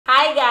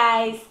Hi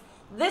guys,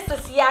 this is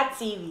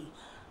YADTV.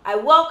 I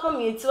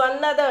welcome you to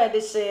another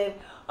edition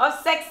of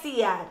Sexy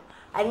Yad.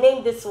 I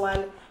named this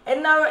one A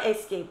Narrow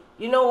Escape.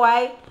 You know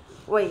why?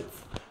 Wait,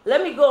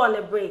 let me go on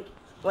a break.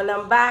 When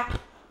I'm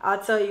back,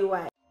 I'll tell you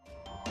why.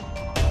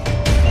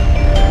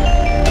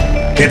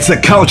 It's a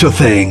culture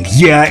thing.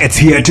 Yeah, it's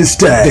here to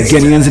stay. The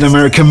Ghanaians in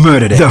America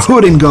murdered it. The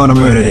hood in Ghana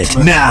murdered it.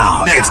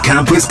 Now, it's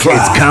Campus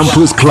Clash. It's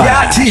Campus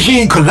Clash.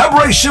 YADTV in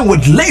collaboration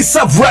with Lace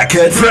Up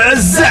Records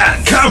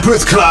present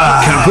Campus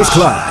Clash. Campus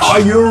Clash. Are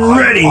you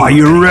ready? Are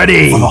you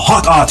ready? For the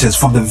hot artists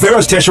from the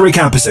various tertiary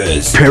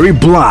campuses. Perry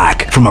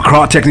Black from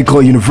Accra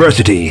Technical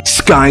University.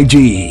 Sky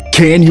G.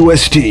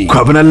 KNUST.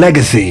 Kwabena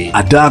Legacy.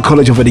 Ada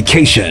College of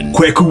Education.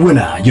 Kweku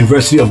Winner.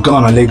 University of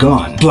Ghana,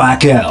 Legon.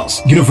 Black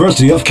Els.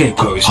 University of Cape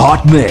Coast.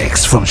 Hot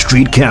Mix from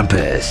Street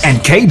Campus.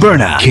 And K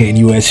Burner.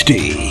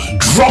 KNUST.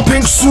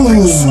 Dropping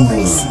soon.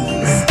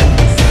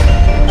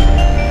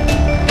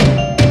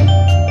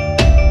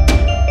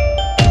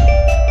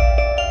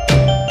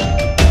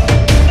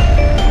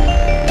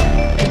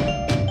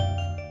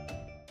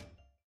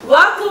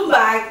 Welcome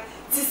back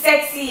to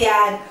Sexy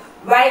Yad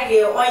right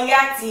here on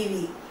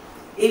YADTV.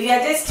 If you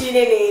are just tuning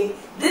in,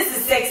 this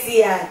is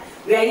Sexy Yad.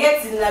 We are here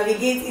to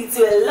navigate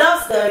into a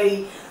love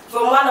story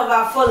from one of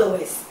our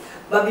followers.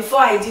 But before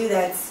I do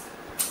that,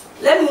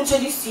 let me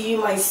introduce to you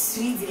my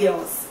sweet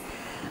girls.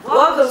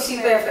 Welcome,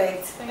 She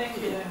Perfect. Thank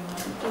you very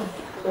much.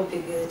 Hope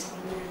you're good.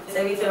 Is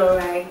everything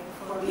alright?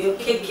 You're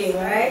kicking,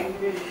 right?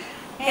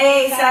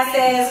 Hey,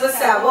 Sassas,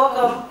 what's up?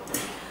 Welcome.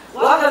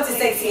 Welcome to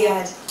Sexy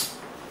Yad.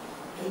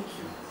 Thank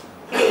you.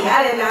 Hey,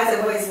 I didn't ask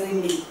a voice with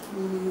me.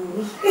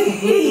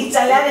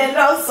 Italian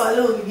long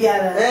solo.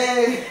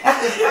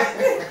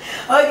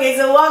 Okay,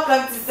 so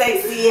welcome to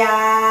Sexy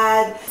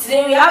Yad.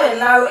 Today we have a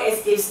narrow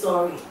escape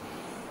story.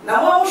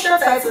 Now, one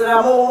short title,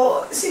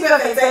 narrow escape.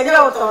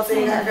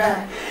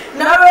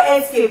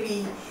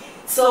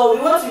 So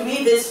we want to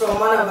read this from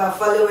one of our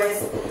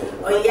followers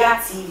on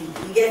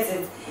YADTV. You get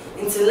it?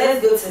 And so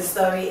let's go to the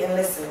story and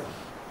listen.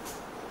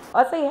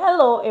 I'll say,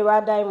 hello,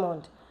 Awura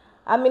Diamond.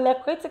 I'm in a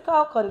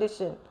critical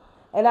condition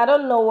and I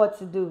don't know what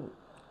to do.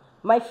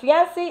 My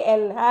fiancé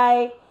and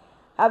I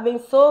have been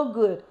so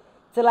good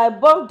till I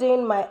bumped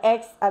in my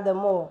ex at the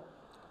mall.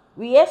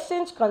 We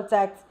exchanged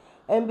contact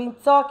and been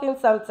talking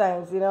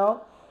sometimes, you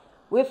know.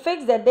 We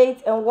fixed the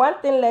date and one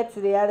thing led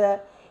to the other.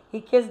 He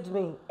kissed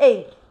me.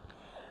 Hey,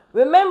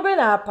 remembering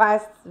our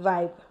past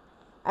vibe,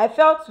 I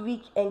felt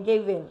weak and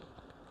gave in.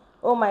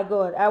 Oh my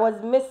God, I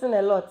was missing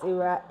a lot,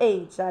 Ira.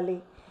 Hey,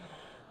 Charlie.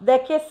 The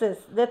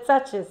kisses, the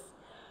touches.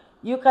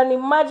 You can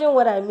imagine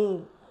what I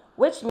mean.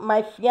 Which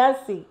my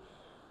fiancé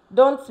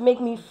don't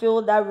make me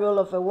feel that role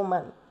of a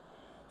woman.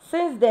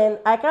 Since then,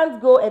 I can't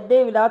go a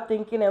day without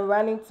thinking and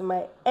running to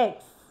my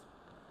ex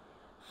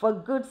for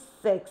good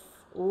sex.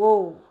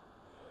 Whoa.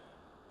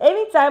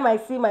 Anytime I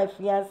see my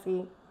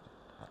fiancé,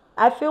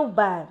 I feel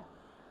bad,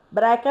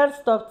 but I can't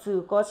stop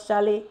too because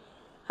Charlie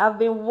have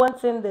been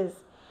wanting this.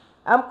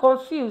 I'm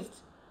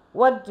confused.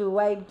 What do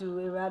I do,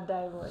 Awura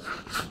Diamond?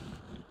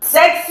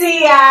 Sexy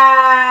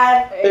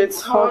Yad!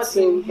 It's hot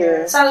in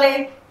here.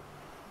 Charlie,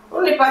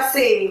 only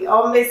passe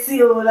or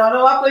messy or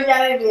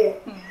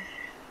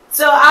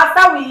So I'll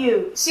start with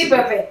you. She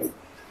Perfect.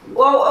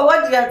 Well,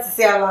 what do you have to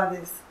say about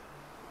this?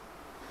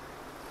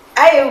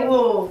 I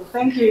will.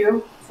 Thank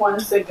you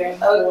once again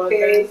for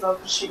this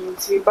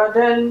opportunity. But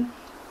then,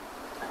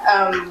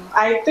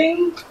 I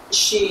think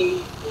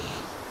she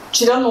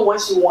don't know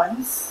what she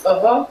wants.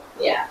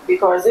 Yeah,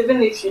 because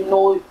even if you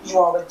know you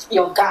are with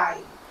your guy,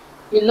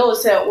 you know,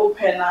 say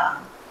open. I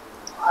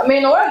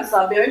mean, what is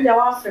that? When you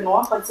are friend,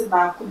 what party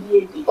back could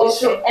be it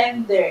should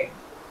end there.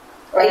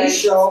 Right? Are you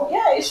sure?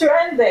 Yeah, it should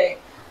end there.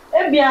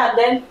 Maybe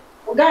then.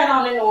 Guy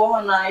now you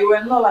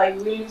were not like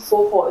really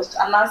focused,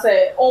 and I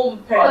said, "Oh,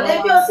 oh, they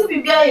also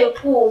be very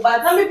cool,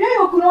 but let me be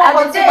your cool." I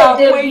would say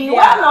they be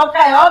one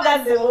okay,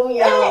 orgasm,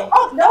 yeah.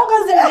 Oh, the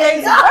orgasm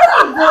is very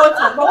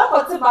important, but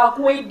what about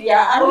way there?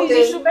 I mean,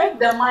 you should make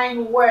the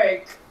mind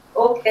work.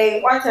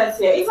 Okay. What I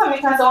say, it's not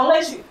because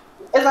unless you,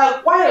 it's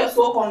like why you're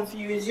so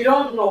confused, you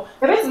don't know.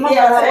 The reason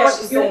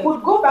you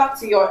could go back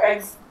to your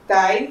ex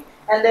guy,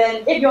 and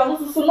then if you're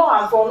not so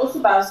not for no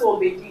super so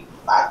baby,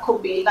 that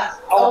could be that.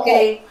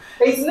 Okay.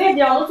 It's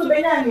maybe also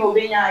Benya or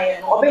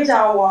Benya or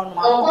Beja one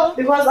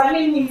because I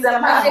mean he's a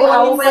man. He's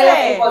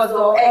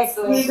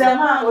a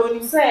man when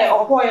you say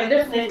or boy and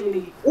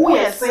definitely we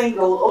are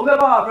single or we have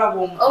a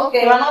problem.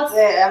 Okay. We are not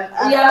we are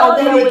not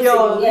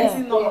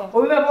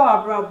we have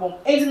a problem.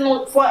 It's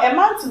not for a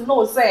man to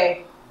know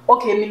say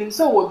okay meaning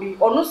so will be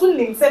or no soon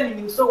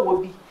meaning so will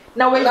be.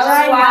 Now when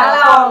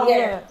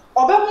yeah.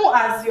 Or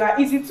as you are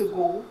easy to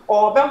go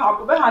or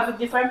have a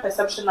different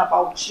perception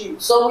about you.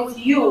 So with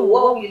you,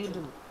 what will you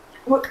do?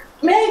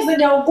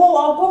 Maybe I'll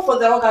go for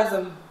the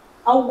orgasm.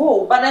 I'll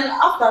go, but then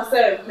after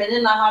say,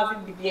 then I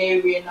have the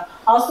area.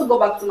 I'll still go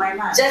back to my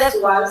man.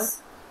 Just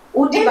once.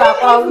 Even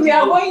if we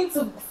are going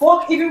to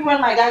fuck, even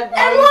when my guy.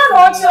 Everyone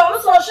wants you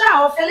also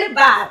sure or feel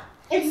bad.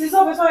 It is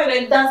so before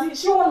then does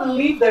she want to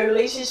leave the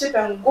relationship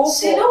and go?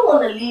 She don't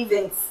want to leave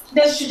it.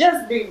 They should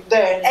just be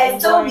there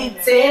and don't be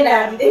saying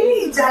that.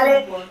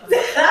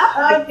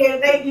 Okay,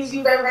 thank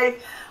you very much.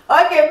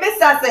 Okay,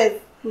 Mr.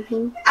 says.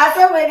 I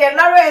said when they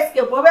never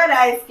escape, when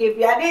I escape,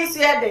 I didn't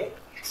swear there.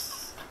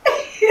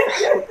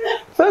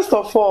 First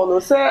of all, no,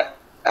 sir,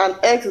 an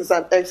ex is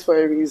an ex for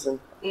a reason.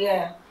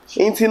 Yeah.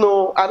 And you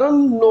know, I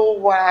don't know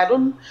why.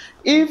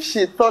 If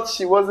she thought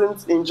she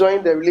wasn't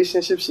enjoying the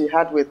relationship she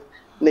had with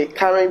the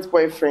current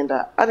boyfriend,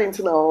 I didn't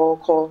know I'll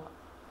call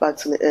back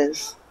to the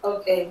ex.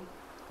 Okay.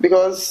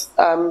 Because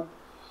I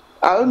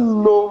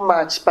don't know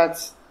much,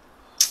 but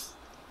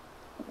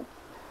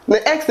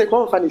the ex they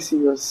can't find it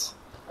serious.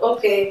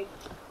 Okay.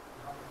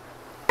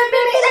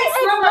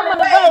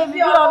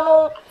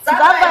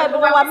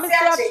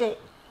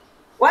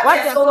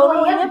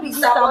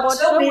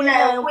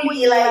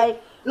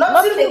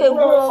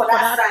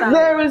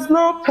 There is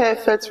no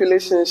perfect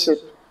relationship.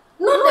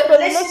 No, the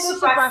relationship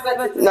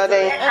perfect. No,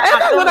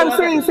 that's what I'm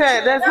saying,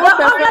 sir. There's no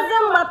perfect. It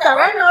doesn't matter.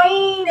 Right now,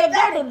 the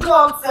guy they do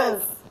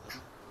nonsense.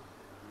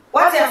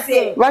 What you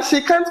saying? But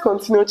she can't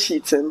continue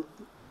cheating.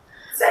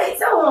 Say,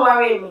 don't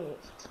worry me.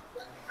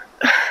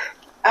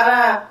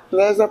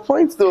 There's a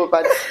point though,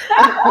 but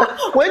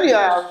when you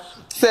are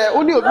say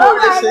only a more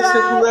relationship,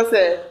 you must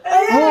say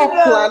more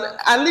plan.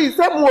 At least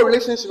have more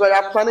relationship, but you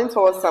are planning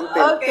towards something.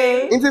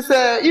 Okay. It is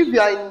if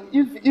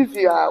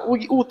you are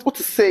what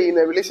to say in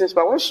a relationship,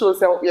 but what shows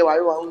that you are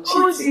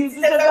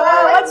cheating.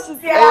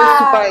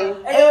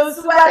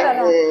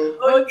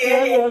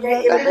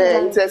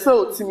 Okay.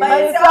 So to me,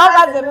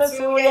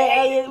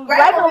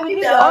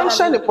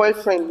 unshine the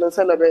boyfriend, no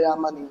send about your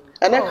money,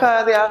 and then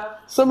there are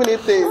so many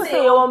things.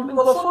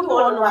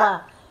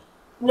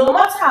 No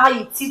matter how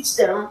you teach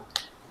them,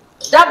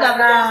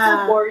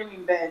 that's boring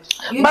in bed.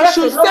 But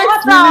should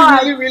sex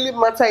really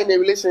matter in a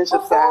relationship?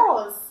 Of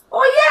course.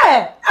 Oh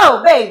yeah.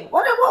 Oh babe,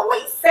 what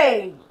you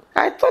saying?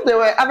 I thought there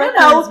were other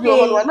things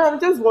going on. No, I'm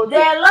just wondering.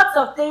 There are lots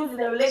of things in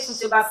a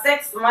relationship, but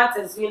sex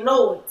matters. You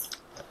know it.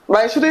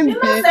 But it shouldn't be.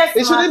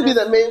 It shouldn't be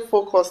the main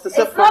focus. It's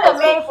not the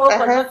main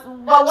focus.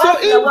 But so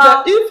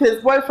if his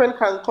boyfriend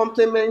can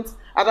compliment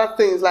other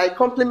things, like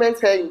compliment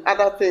her in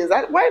other things,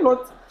 why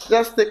not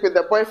just stick with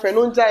the boyfriend?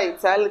 Don't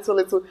it a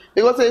little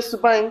because it's to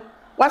buy.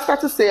 What's that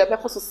to say?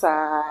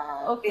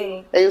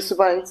 Okay. I used to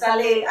buy.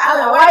 Charlie,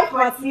 I'm wife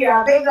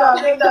material. Big up,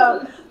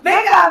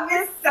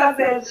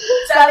 Mr.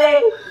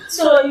 Charlie.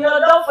 So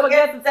don't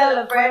forget to tell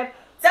a friend,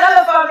 tell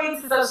a family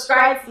to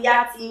subscribe to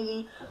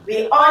YADTV.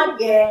 We on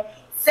here.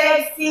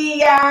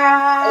 Sexy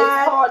Yad.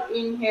 It's hot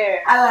in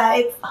here.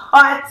 It's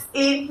hot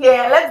in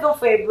here. Let's go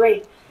for a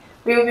break.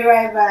 We'll be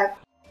right back.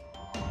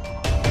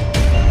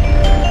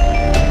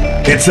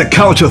 It's a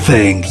culture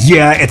thing.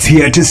 Yeah, it's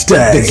here to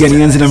stay. The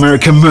Ghanaians in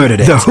America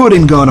murdered it. The hood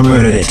in Ghana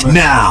murdered it.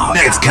 Now,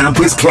 it's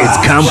Campus Class.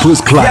 It's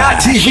Campus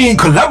Class. YADTV in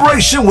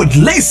collaboration with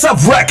Lace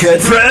Up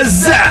Records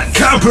present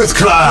Campus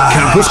Class.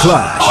 Campus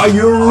Class. Are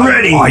you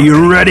ready? Are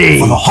you ready?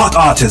 For the hot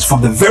artists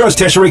from the various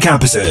tertiary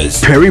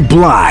campuses. Perry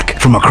Black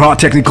from Accra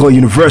Technical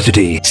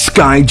University.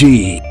 Sky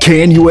G.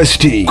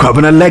 KNUST.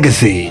 Kwabena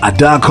Legacy.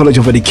 Ada College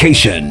of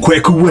Education.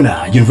 Kweku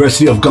Winner.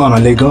 University of Ghana,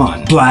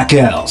 Legon. Black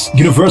Els.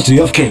 University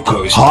of Cape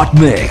Coast. Hot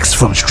Mix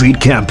from Street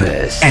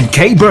Campus, and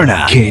K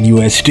Burner,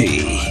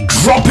 KNUST.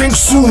 Dropping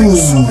soon.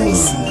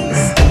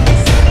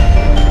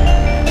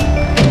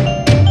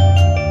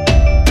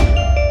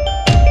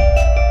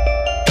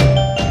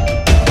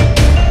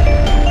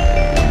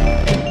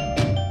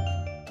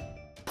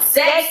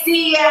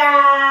 Sexy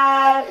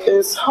Yad.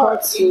 It's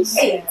hot.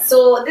 Hey,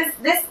 so this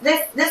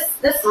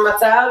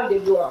matter how we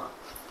do it.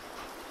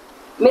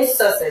 Miss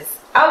Success,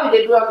 how we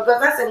do it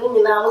because that's a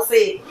woman I will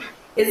say.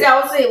 Is there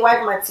also a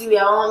white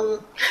material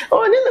on?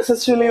 Oh, not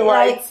necessarily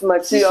white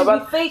material,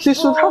 but she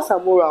should have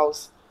some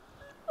morals.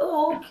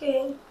 Oh,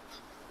 okay.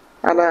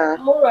 And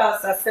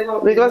morals are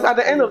several. Because at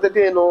the end of the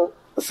day,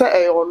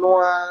 say or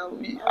no,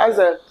 as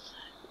a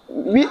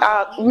we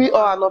all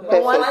are not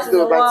perfect,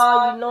 though.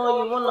 But you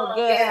want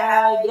to get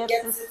high, get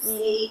to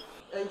see.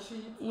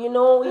 You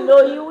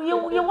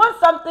want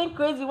something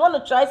crazy. You want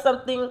to try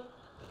something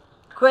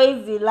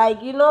crazy,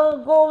 like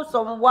go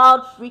some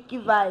wild, freaky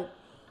vibe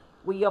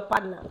with your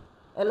partner.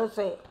 Hello,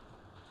 say.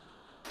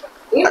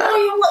 You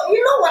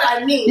know what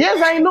I mean.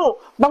 Yes, I know.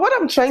 But what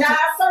I'm trying to.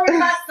 Sorry,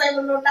 last time.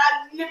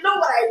 You know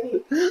what I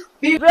mean.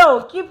 Be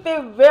real. Keep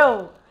it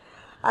real.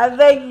 I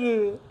beg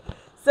you.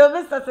 So,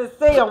 Mr.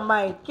 Say your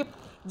mind.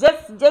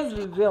 Just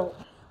be real.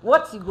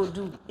 What you go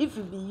do if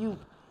you be you?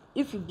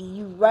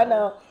 Right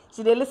now,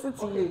 should they listen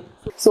to you?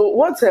 So,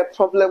 what's her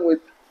problem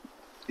with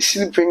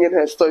she bringing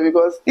her story?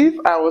 Because if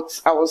I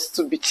was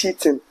to be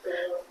cheating,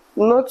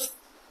 not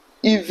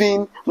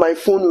even my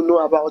phone will know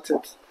about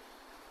it.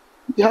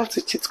 You have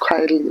to cheat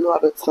quietly,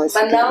 about it. Nice.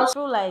 But now,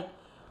 true, like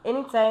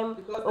anytime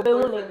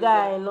obeying a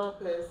guy,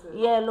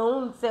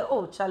 say,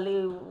 oh,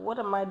 Charlie, what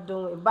am I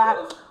doing?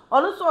 But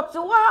honestly,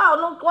 wow,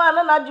 no,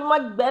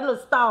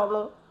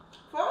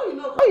 How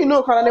you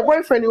know, can the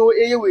boyfriend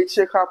you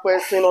check her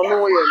person or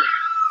no?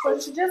 So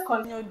she just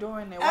continue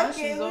doing it once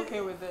she's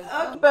okay with it.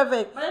 Okay.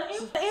 Perfect. But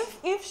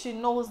if she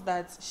knows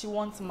that she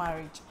wants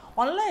marriage,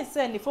 unless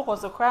the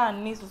focus of cry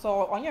and needs to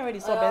so on you already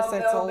so best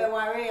settle.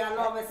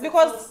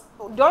 Because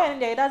during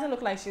the it doesn't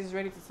look like she's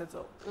ready to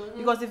settle.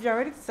 Because if you're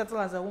ready to settle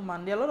as a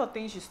woman, there are a lot of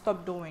things she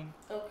stopped doing.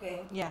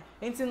 Okay. Yeah.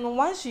 Until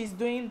once she's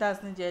doing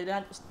that,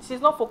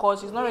 she's not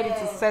focused, she's not ready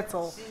to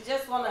settle. She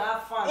just wanna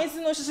have fun.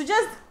 She should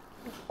just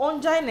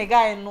join the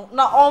guy.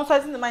 Now all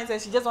setting the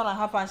mindset, she just wanna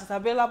have fun. She's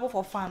available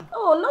for fun.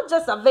 Oh, not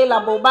just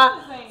available, but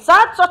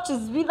sad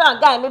touches be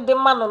that guy no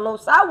demand or no.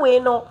 Sad way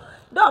no.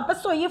 No,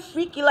 but so you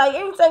freaky like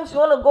anytime she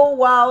wanna go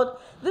wild,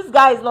 this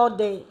guy is not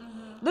there.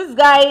 This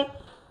guy,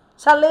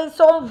 Charlie,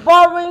 so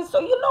boring. So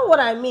you know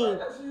what I mean.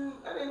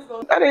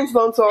 I didn't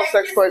know to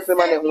sex toys the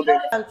man who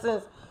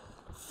did.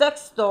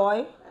 Sex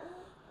toy.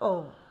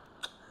 Oh,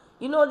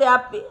 you know they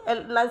are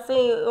like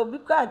saying, "Oh, be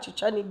quiet, you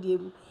Chinese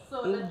game."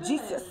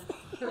 Jesus.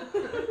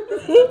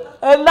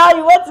 And now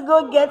you want to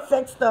go get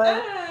sex toy?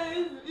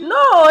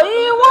 No,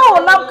 he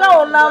won't now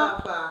count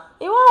on.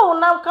 He won't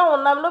now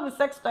count on. No be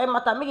sex toy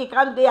matter. Make it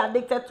can't be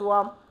addicted to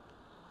him.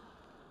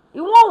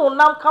 He won't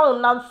now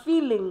count on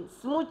feelings,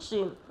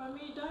 smooching.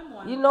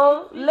 You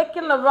know,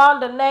 licking around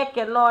the neck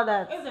and all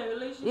that.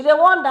 You don't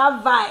want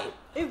that vibe.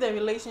 If the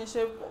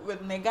relationship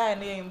with the guy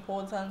is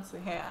important to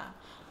her,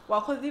 well,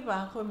 because if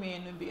I come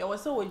in and be, I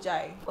was so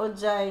ojai.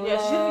 Ojai.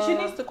 Yeah, she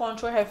needs to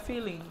control her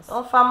feelings.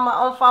 On fama.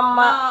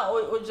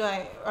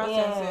 Ojai.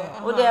 Yeah.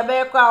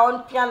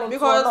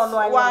 Because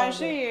why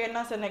she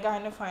not saying the guy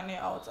and find it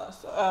out,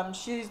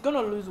 she's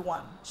gonna lose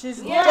one.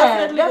 She's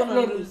definitely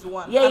gonna lose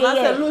one. Yeah, and I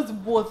said lose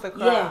both.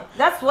 Yeah,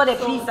 that's what the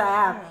piece I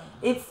have.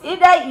 Yeah. It's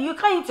either you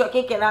can't eat your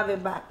cake and have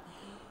it back.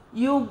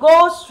 You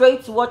go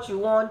straight to what you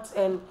want,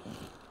 and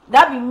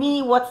that be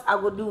me. What I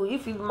would do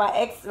if my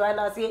ex right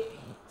now say.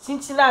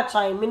 Chinchina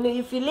trying.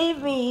 If you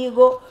leave me, you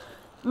go.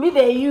 Me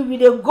there, you we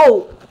dey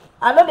go.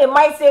 I know they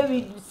might say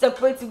we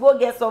separate to go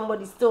get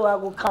somebody. Still, I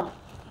will come.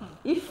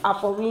 If I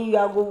for me, you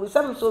are go with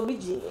some so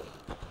BJ.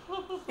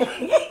 So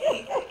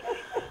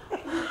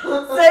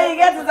you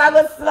get it. I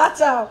go snatch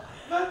out.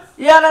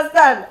 You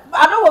understand?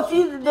 I don't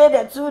feel the day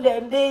that two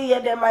them day here.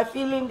 Then my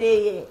feeling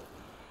day here.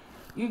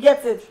 You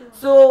get it.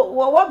 So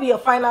what be your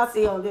final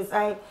say on this?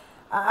 I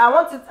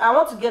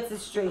want to get it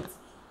straight.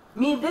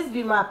 Me, this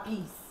be my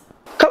piece.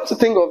 Come to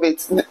think of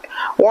it,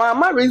 one of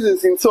my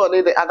reasons in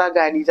the other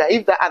guy,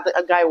 if the other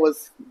guy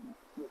was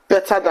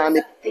better than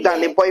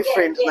a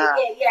boyfriend now.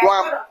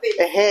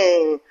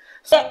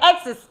 So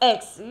X is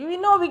X. You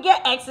know, we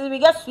get X's, we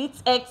get sweet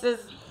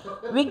X's,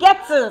 we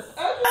get this.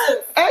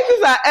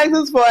 X's are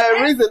X's for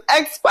a reason.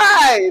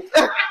 Expired.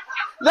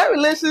 That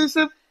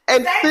relationship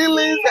and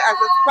feelings are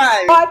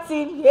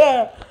expired.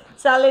 Yeah.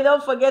 Charlie,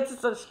 don't forget to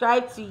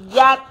subscribe to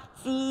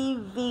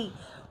YADTV.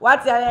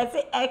 What's your I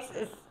say X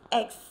is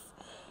X.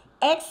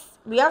 X,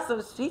 we have some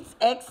sweet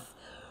X.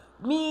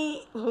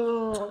 Me,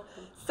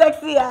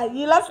 sexy yad.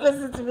 You let's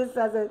listen to this.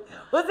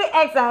 What's the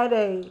X I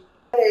had?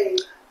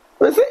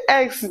 What's the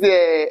X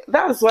there?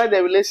 That's why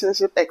the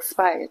relationship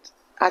expired.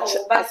 Yo,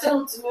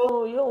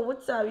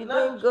 what's up? You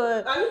doing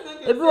good?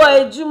 If you are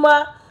a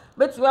Juma,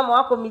 but you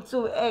are me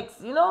too. X,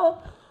 you know.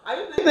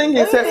 I think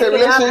it says a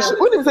relationship.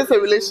 When it says a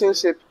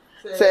relationship,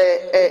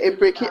 say a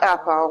breaking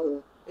up.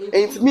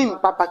 It means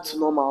papa to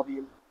normal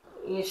being.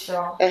 You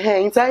sure?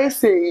 I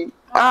say.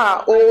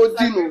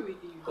 Dino.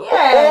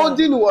 Yeah.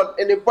 Dino what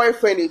and a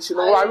boyfriend, you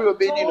know, I will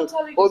obey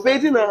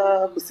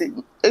Dino.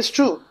 It's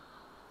true.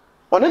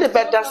 One of the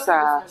better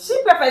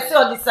she prefers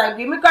to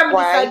disagree.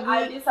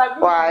 Why?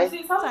 Disagree. Why?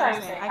 See,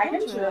 sometimes I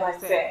get to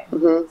realize that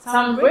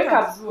some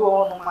breakups go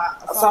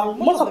on.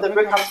 Most of the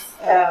breakups,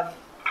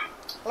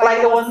 like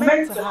it was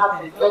meant to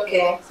happen.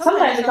 Okay.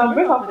 Sometimes you can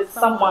break up with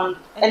someone,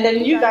 and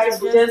then you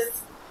guys will just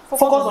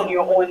focus on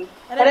your own,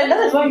 and then that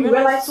is when you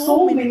realize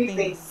so many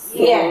things.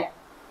 Yeah.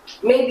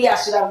 Maybe I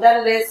should have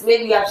done this.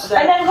 Maybe I should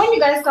have. And then when you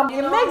guys come,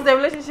 it makes the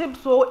relationship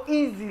so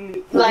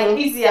easily, like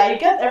easier. You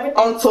get everything.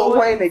 Until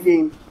when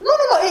again? No.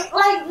 It,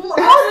 like what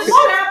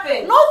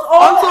happened? Not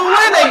all. Until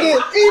when again?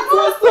 It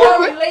was so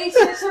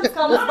relationship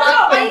comes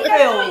back and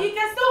fail. You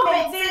can still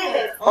maintain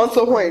it.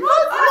 Until when?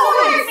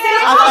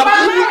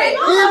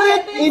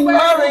 Even in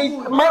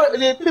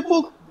marriage,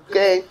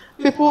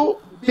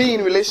 people be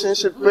in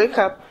relationship, break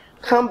up,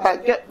 come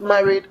back, get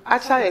married.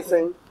 Actually,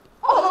 saying.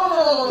 Oh,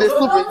 no. They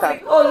still break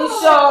up. Oh, you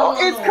sure?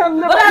 It can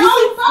never.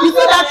 You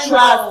see that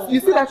trust. You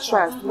see that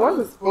trust. Once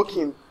it's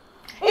broken.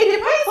 It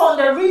depends on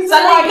the reason so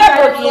why you get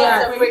broken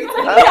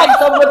heart. Like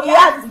somebody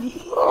has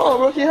me. Oh,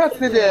 broken heart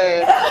still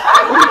there.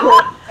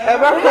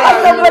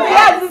 Somebody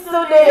has me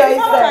still there.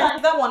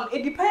 Sometimes that one.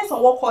 It depends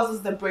on what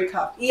causes the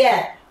breakup.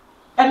 Yeah.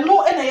 And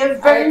no, and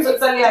very. That's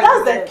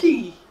the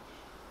key.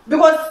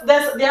 Because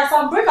there are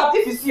some breakup.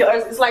 If you see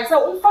yours, it's like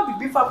so.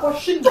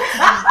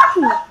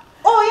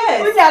 Oh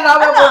yes.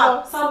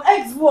 Some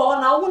ex boy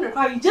now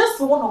you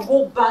just want to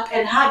go back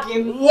and hug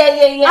him.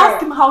 Yeah.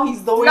 Ask him how he's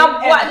doing. Now,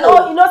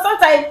 no, you know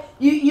sometimes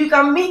you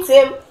can meet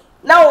him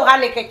now.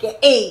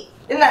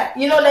 Then Like,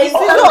 you know, like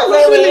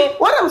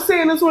what I'm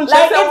saying is when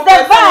like it's the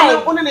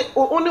vibe.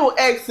 Only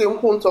ex in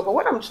talk.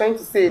 What I'm trying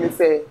to say is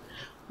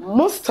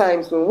most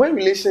times when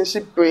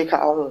relationship break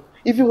out,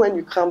 even when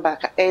you come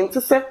back, and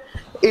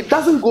it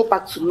doesn't go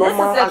back to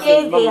normal. This is the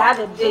case they had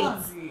a date.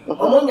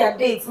 On your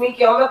dates, make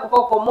your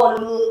come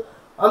on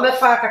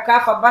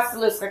kakafa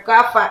basilos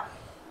kakafa.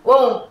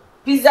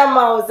 Pizza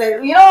mouse,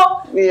 you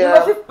know, you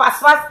know,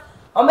 pass.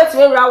 On met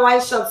me around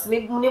wine shops,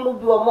 maybe name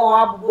be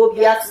more go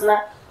be at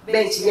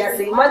bench.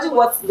 Imagine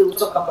what they will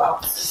talk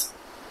about.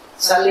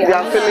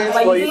 Their feelings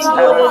for each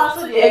other.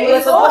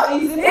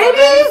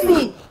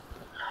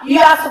 You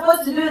are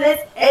supposed to do this,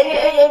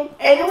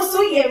 and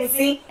also hear me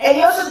see, and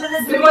you also do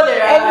this before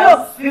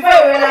you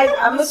realize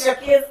I miss your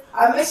kids,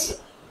 I miss you.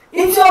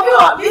 Into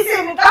your this is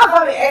the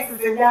kind of exes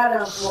in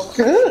Ghana.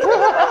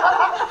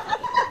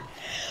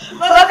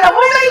 But the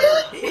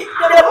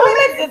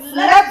moment it's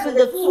left to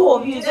the two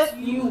of you, just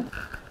you.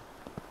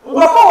 You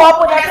know,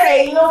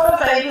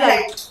 sometimes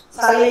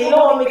like, you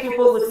know what make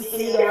people go to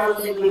see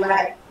around and be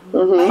like,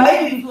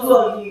 maybe the two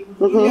of you,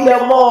 you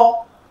are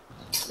more.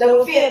 They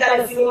will feel that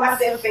it's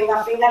myself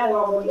finger,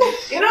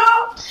 you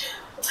know?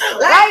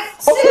 Like,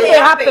 see it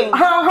happen.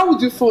 How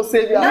would you feel,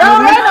 Savior? No,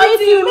 right,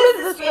 you miss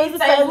this crazy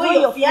time where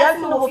your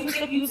fiancé will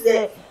take you to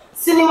the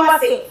cinema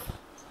safe.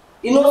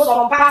 You know,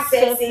 some past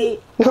say,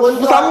 I feel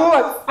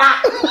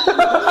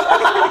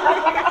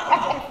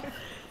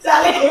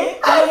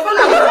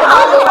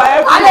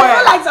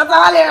like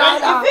Saturday right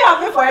now.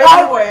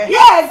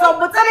 Yeah, some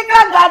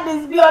botanical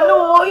gardens be on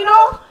no, you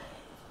know.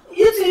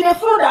 You see the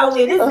food that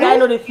way, this guy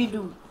know the feed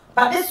do.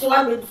 But this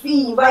one the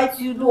fee invite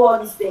you do all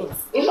these things,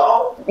 you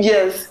know?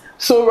 Yes.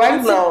 So right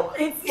now,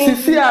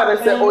 Sisi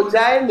and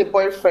Ojai the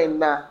boyfriend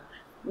now.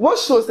 What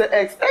shows the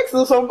ex? Ex is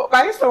also a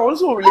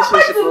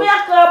relationship.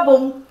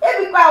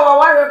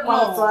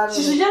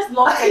 She should just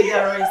not take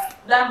the risk.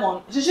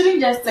 Diamond. She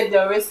shouldn't just take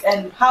the risk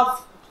and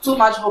have too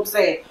much hope.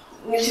 Say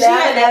she should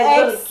let the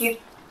ex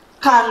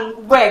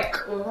can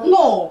work.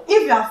 No,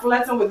 if you are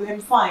flirting with him,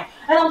 fine.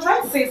 And I'm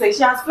trying to say,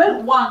 she has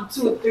flirted 1,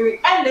 2, 3,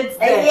 and it's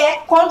there.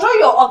 Control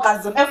your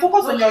orgasm and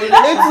focus on your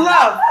relationship. It's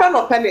love. Pen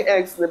up penny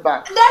eggs in the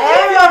back. Then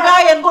leave your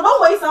guy and go. Don't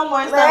waste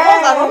someone. So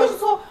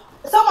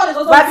someone is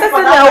also. But this is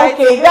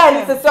okay. Then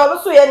it's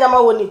also a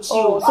number one each.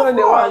 So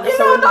they want. You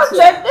know, don't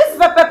check this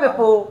pepper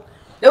people.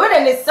 The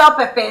way they sell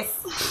peppers,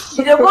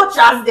 you don't go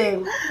trust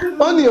them.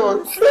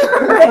 Onions.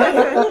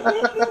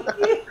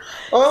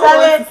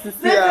 This is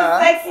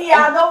Sexy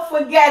Yad. Don't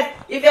forget,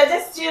 if you're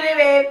just tuning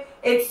in,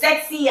 it's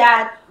Sexy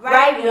Yad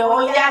right here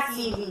on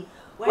YADTV,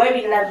 where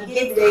we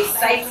navigate the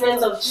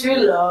excitement of true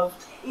love,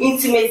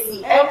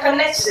 intimacy, and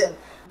connection.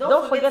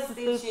 Don't forget to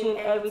stay tuned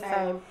every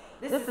time.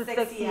 This is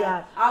Sexy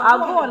Yad. I'll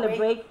go on the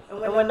break,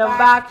 and when I'm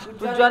back,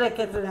 we'll draw the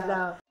curtains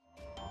down.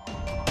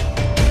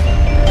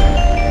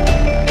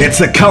 It's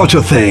a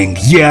culture thing.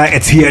 Yeah,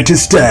 it's here to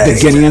stay. The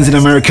Ghanaians in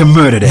America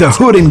murdered it. The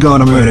hood in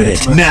Ghana murdered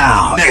it.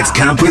 Now, it's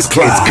Campus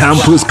Club. It's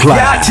Campus Club.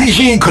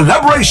 YADTV in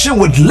collaboration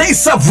with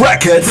Lace Up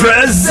Records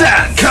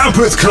present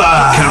Campus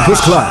Club.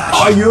 Campus Club.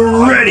 Are you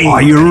ready?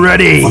 Are you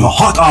ready? For the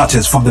hot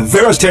artists from the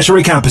various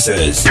tertiary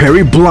campuses.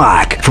 Perry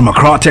Black from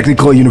Accra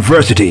Technical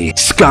University.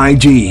 Sky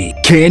G.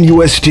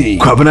 KNUST.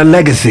 Kwabena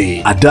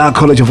Legacy. Ada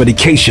College of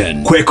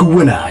Education. Kweku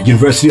Winner.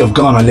 University of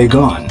Ghana,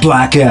 Legon.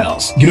 Black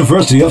Els.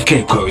 University of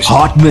Cape Coast.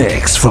 Hot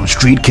Mix from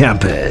Street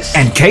Campus.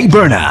 And K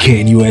Burner.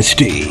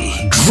 KNUST.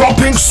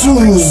 Dropping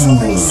soon.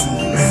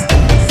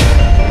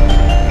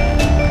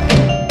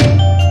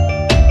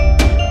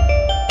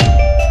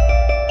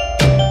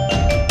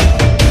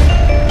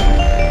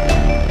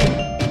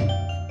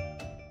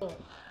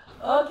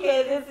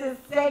 Okay, this is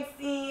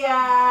Sexy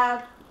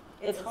Yad.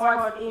 It's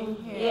hot in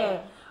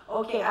here.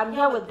 Okay, I'm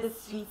here with these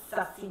sweet,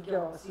 sassy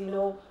girls, you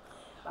know.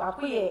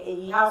 Baku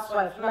a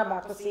housewife, not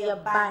baku say a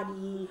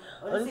body.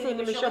 Only say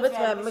me show me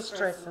to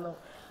mistress, you know.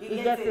 You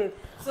get it.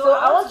 So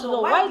I want to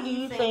know, why do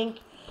you think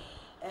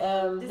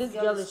this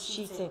girl is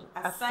cheating?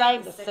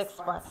 Aside the sex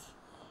part,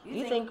 do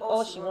you think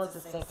all she wants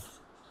is sex?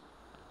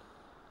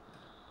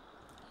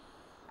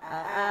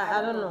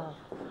 I don't know.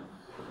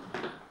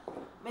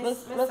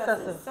 Miss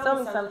Cousin, tell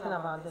me something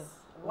about this.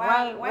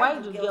 Why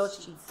do girls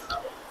cheat?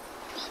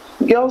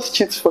 Girls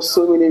cheat for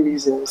so many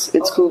reasons.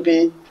 It could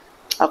be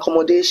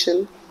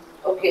accommodation.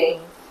 Okay.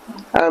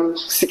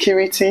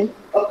 Security.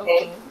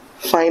 Okay.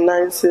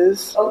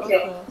 Finances.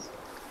 Okay.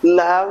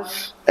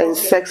 Love and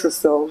sex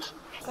itself.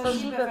 So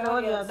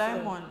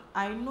Diamond,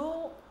 I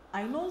know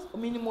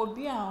minimum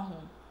be at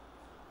home.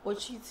 Or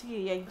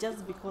cheating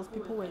just because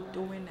people were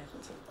doing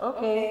it.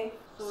 Okay.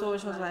 So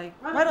she was like,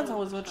 why don't I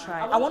also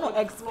try? I want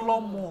to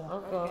explore more.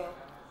 Okay.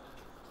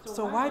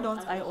 So why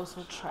don't I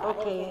also try?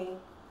 Okay.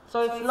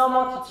 So it's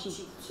normal to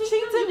cheat.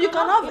 Cheating, you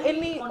can have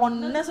any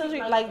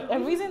unnecessary, like a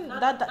reason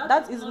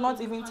that is not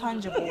even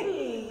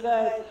tangible.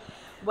 God.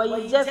 But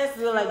you just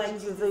feel like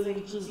cheating, so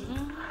you cheat.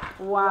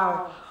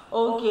 Wow.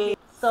 Okay.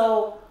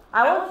 So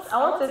I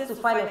want us to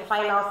find a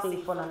final say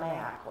for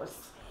Nanaya, of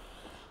course.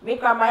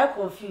 Make my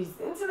confused.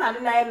 Until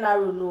Nanaya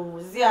narrow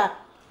no. Zia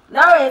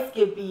narrow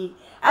escape.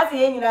 As the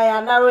end,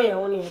 I narrow your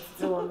only.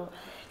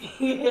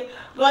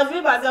 Because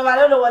me myself, I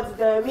don't know what to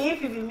tell me.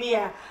 If it be me,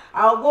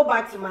 I'll go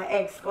back to my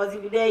ex. Because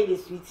if you there, it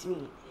sweets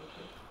me.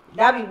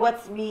 That be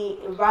what me,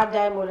 Awura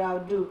Diamond, I'll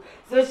do.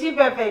 So she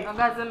perfect. And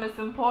that's the most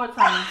important.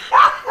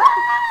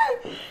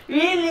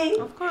 Really?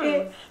 Of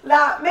course.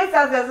 Now, make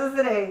us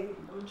today.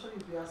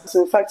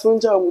 So in fact,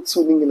 when I'm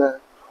tuning in.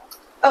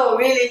 Oh,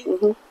 really?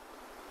 Mm-hmm.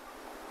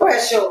 For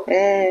sure.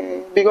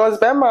 Because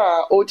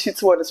Bema cheat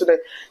so that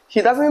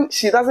she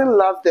doesn't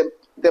love the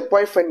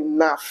boyfriend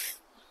enough.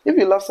 If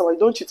you love someone, you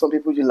don't cheat on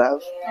people you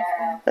love.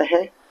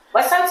 Yeah.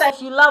 But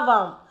sometimes you love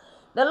them.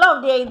 The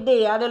love they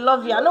and they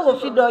love you. I know go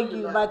feed dog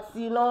you, but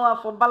you know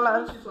for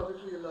balance. I'm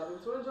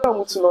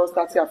going to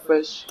start here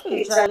fresh.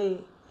 Exactly.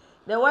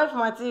 The wife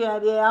material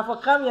they have for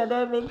come here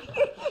they make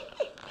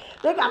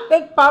they can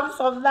take pumps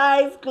of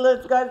nice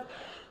clothes.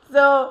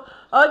 So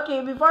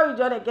okay, before we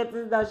join the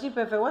curtains down, she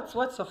perfect.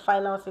 What's your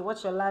final say?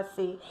 What's your last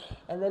say?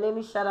 And then let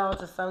me shout out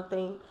to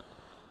something.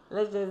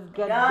 Let's just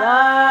get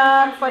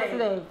done for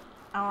today.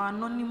 Our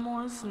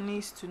anonymous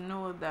needs to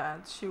know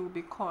that she will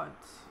be caught.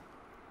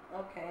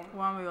 Okay.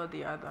 One way or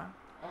the other.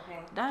 Okay.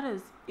 That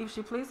is, if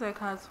she plays her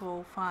cards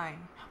well,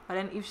 fine. But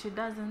then if she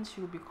doesn't, she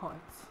will be caught.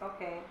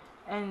 Okay.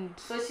 And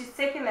so she's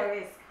taking a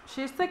risk.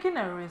 She's taking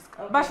a risk.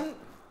 Okay. But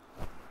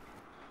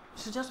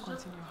she just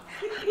continue.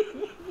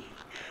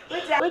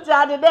 Which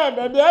are the day?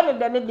 At the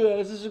end of the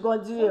day, she should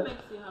continue. What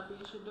makes you happy?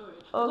 You should do it.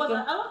 Okay.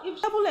 Because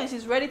if double and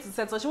she's ready to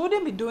settle, she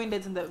wouldn't be doing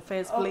that in the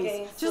first place.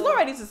 Okay, she's not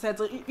ready to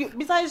settle.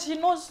 Besides, she's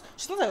not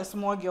a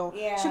small girl.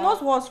 Yeah. She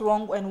knows what's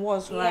wrong and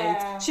what's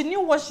right. She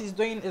knew what she's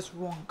doing is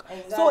wrong.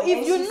 Exactly. So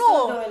if you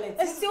know,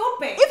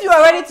 if you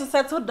are ready to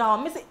settle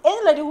down,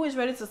 any lady who is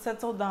ready to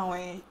settle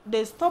down,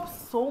 they stop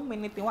so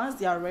many things once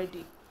they are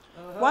ready.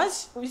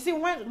 Once you see,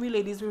 when we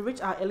ladies we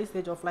reach our early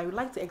stage of life, we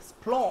like to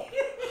explore.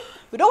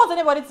 We don't want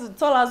anybody to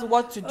tell us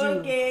what to do.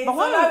 Okay, but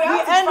when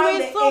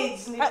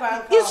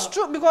it's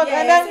true because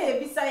and then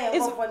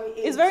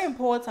it's very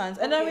important.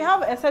 And then we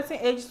have a certain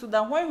age so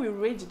that when we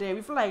reach there,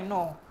 we feel like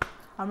no,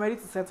 I'm ready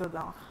to settle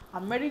down.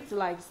 I'm ready to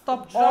like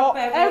stop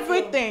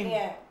everything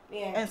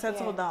and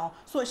settle down.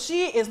 So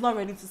she is not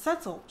ready to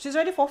settle. She's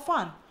ready for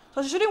fun.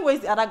 So she shouldn't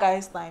waste the other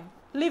guy's time.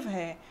 Leave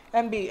her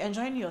and be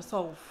enjoying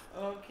yourself.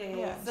 Okay.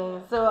 Yeah.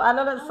 So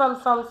another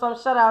some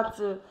shout out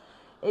to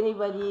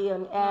anybody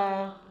on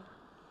air.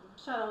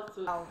 Shout out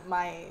to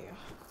my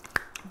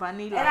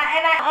vanilla. And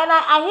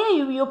I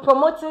hear you're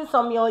promoting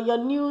some your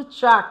new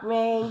track,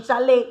 man.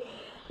 Chale.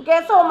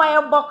 Okay, so my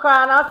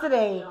Bokra now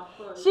today.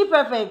 She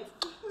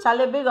perfect.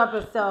 Chale, big up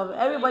yourself.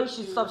 Everybody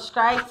should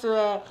subscribe to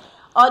her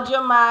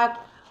audio mark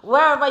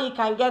wherever you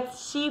can get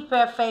She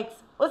Perfect.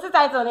 What's the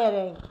title here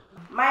then?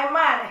 My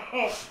man,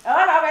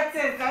 I'll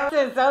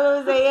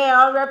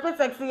repeat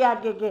Sexy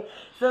Yad.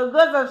 So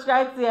go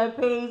subscribe to your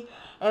page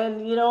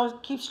and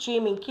keep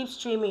streaming.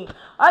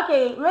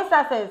 Okay,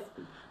 Mr. says,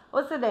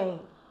 what's the name?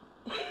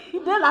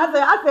 Then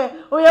I say,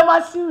 oh you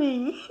must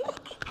see.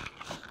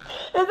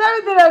 Is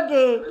everything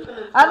okay?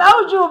 And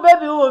how would you,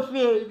 baby, who will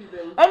fear?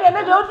 And then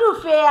they don't do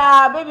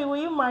fair, baby, will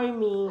you marry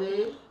me?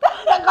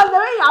 Because the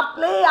way you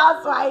play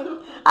housewife,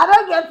 I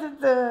don't get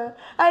it.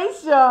 Are you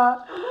sure?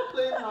 I'm not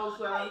playing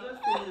housewife, I'm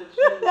just saying the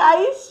truth.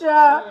 Are you sure?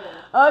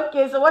 Yeah.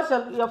 Okay, so what's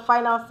your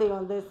final say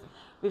on this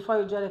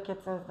before you draw the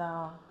curtains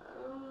down?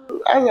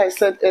 As I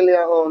said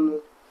earlier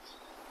on,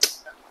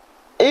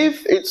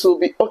 if it will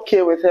be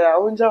okay with her, I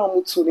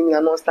won't tuning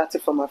and not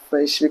starting from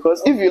afresh.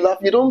 Because if you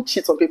love, you don't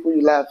cheat on people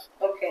you love.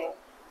 Okay.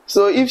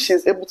 So if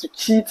she's able to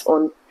cheat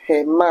on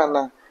her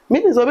man,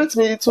 means it's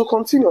me to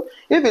continue.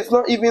 If it's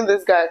not even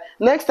this guy,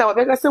 next time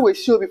I say we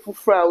should be full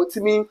with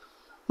me,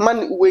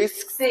 man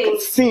waste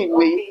scene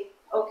way.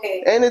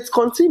 Okay. And it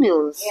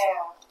continues.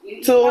 Yeah.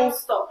 You can't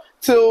stop.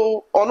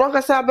 Till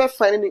Onogasa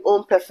finding the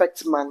own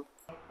perfect man.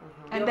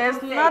 And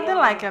there's nothing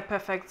like a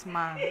perfect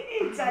man.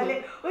 There's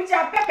nothing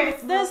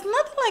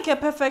like a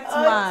perfect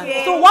man.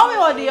 So one way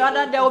or the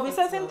other, there will be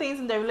certain things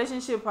in the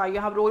relationship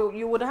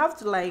you would have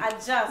to like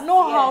adjust,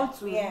 know how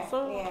to.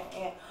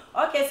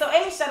 Okay, so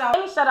any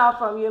shout out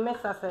from you, Miss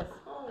Success.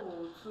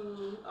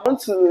 I want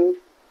to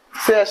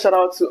say a shout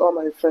out to all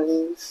my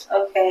friends.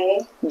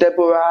 Okay.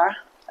 Deborah.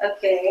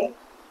 Okay.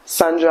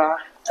 Sandra.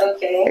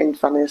 Okay. And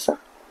Vanessa.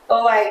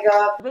 Oh my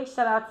God! Big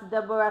shout out to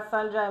Deborah,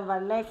 Sandra, and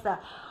Vanessa.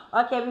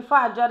 Okay, before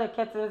I draw the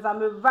curtains, I'm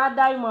Awura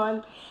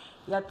Diamond,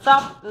 your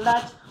top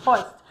notch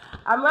host.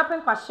 I'm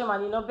rapping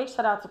Kwashiman, big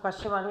shout out to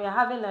Kwashiman. We are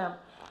having a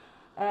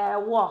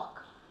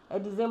walk, a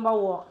December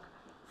walk.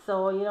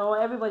 So,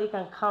 everybody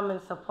can come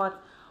and support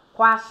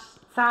Kwash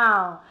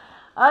Town.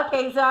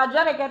 Okay, so I'll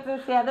draw the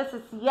curtains here. This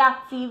is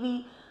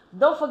YADTV.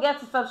 Don't forget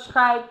to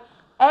subscribe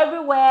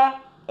everywhere,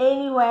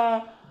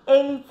 anywhere,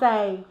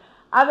 anytime.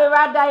 I'm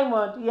Awura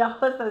Diamond, your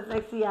host of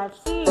Sexy Yad.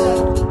 See you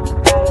next time.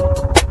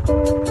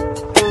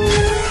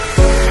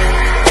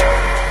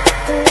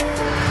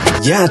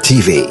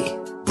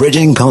 YADTV,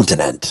 bridging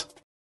continent.